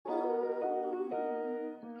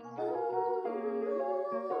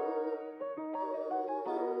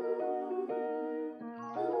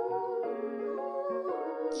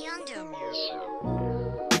Yo,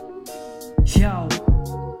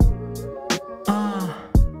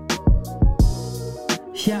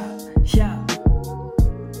 yeah,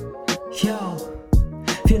 yo.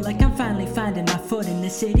 Feel like I'm finally finding my foot in the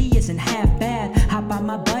city isn't half bad. Hop on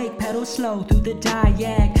my bike, pedal slow through the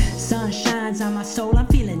diag. Sun shines on my soul, I'm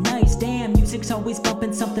feeling nice. Damn, music's always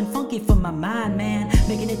bumping something funky for my mind, man.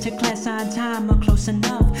 Making it to class on time or close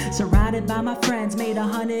enough. Surrounded by my friends, made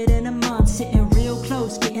 100 in a month. Sitting real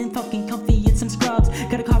close, getting fucking comfy in some scrubs.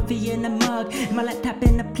 Got a coffee in a mug, and my laptop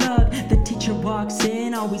in the plug. The teacher walks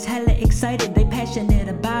in, always hella excited. They passionate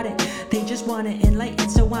about it, they just wanna enlighten.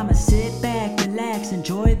 So I'ma sit back, relax,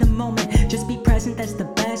 enjoy the moment. Just be present, that's the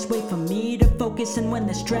best way for me to focus. And when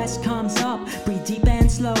the stress comes up, breathe deep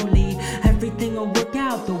and slowly. Everything will work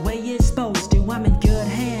out the way it's supposed to. I'm in good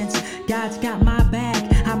hands, God's got my back.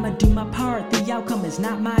 I'ma do my part, the outcome is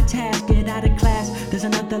not my task. Get out of class, there's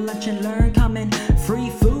another lunch and learn coming. Free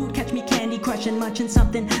food, catch me candy crushing, munching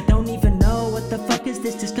something. Don't even know what the fuck is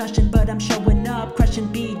this discussion, but I'm showing up, crushing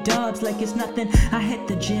B-dubs like it's nothing. I hit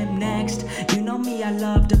the gym next, you know me, I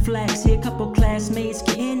love to flex. See a couple classmates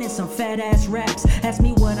getting in some fat ass reps. Ask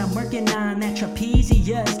me what I'm working on, that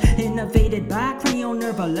trapezius, innovated by Cranial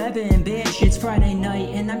Nerve 11, bitch. It's Friday night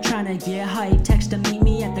and I'm trying to get hyped. Text to meet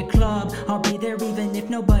me at the club, I'll be there even if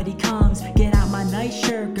nobody comes. Get out my nice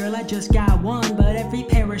shirt, girl, I just got one, but every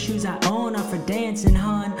pair of shoes I own are for dancing,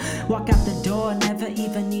 hun. Walk out the door, never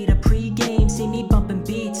even need a pre-game. See me bumping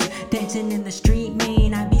beats, dancing in the street,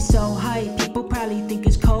 man. I be so hype, people probably think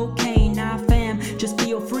it's cocaine. Nah fam, just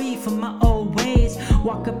feel free from my old ways.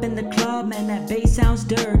 Walk up in the club, man, that bass sounds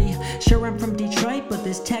dirty. Sure I'm from Detroit, but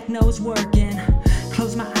this techno's working.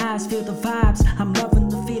 Close my eyes, feel the vibes, I'm loving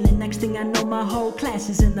the feeling. Next thing I know, my whole class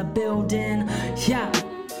is in the building. Yeah,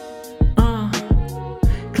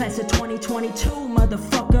 class of 2022,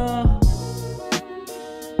 motherfucker.